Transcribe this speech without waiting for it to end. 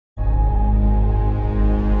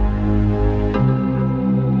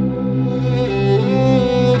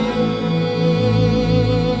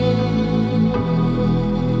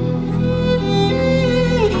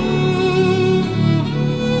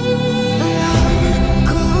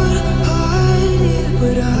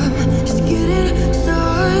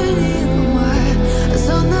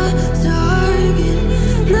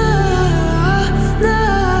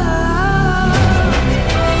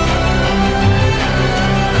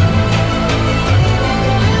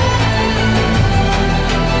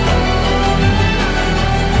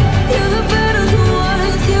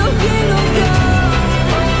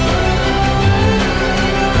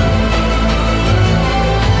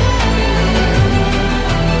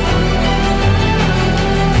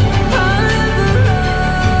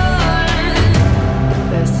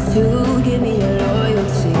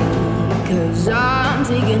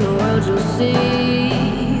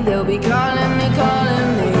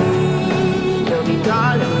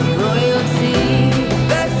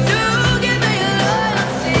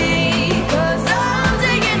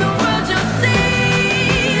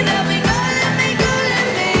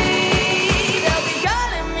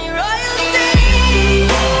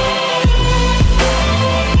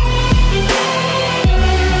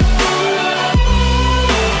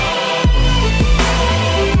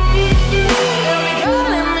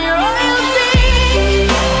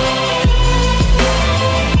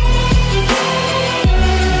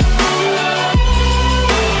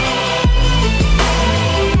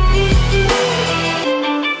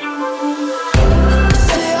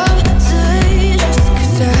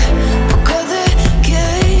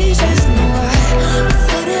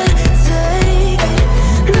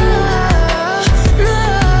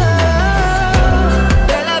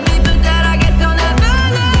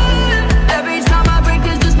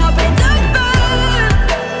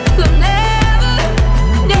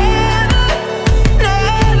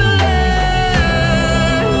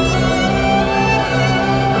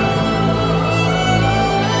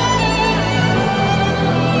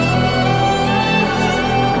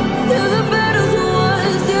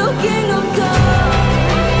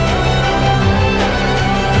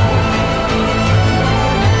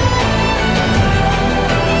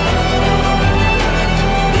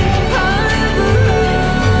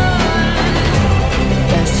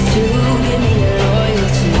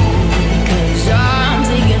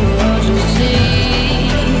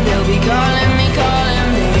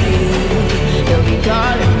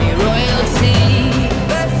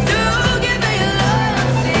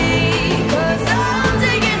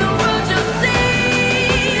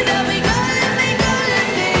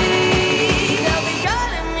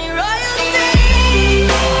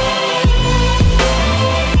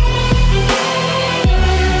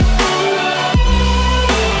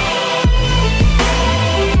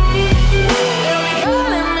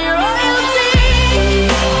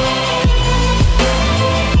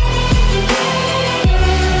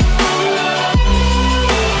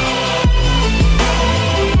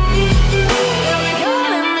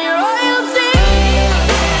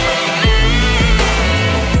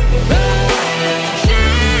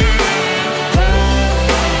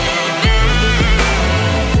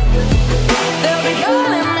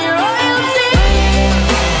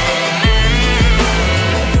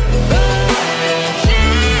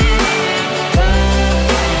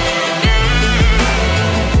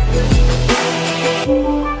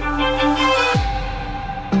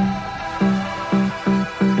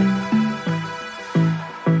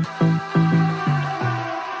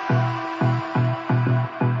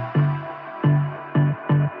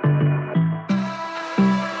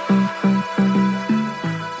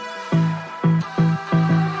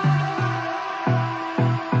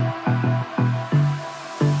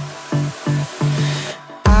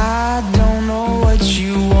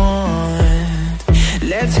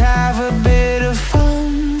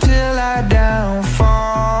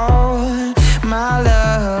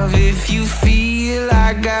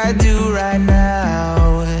right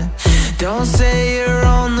now. Don't say you're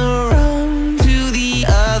on the run to the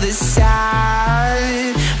other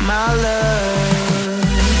side, my love.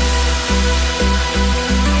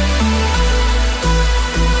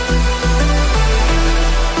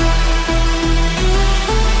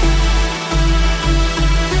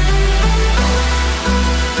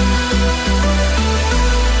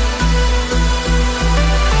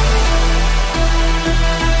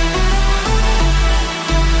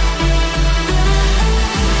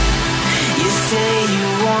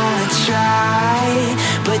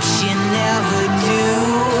 But you never do.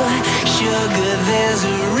 Sugar, there's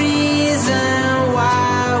a reason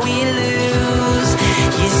why we lose.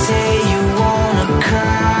 You say you wanna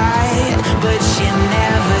cry, but you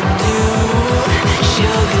never do.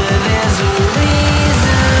 Sugar, there's a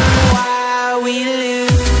reason why we lose.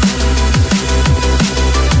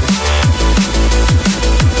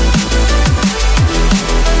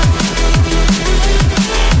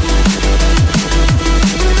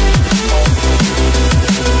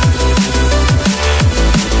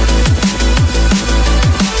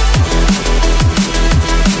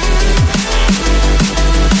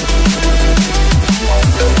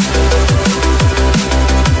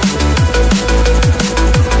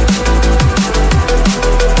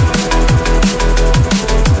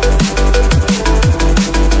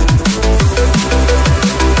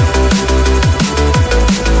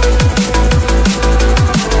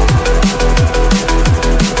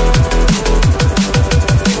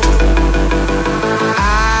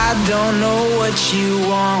 You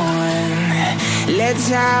want. Let's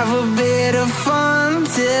have a bit of fun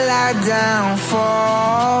till I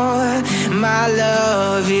downfall, my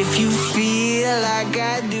love, if you feel like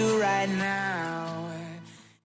I do right now.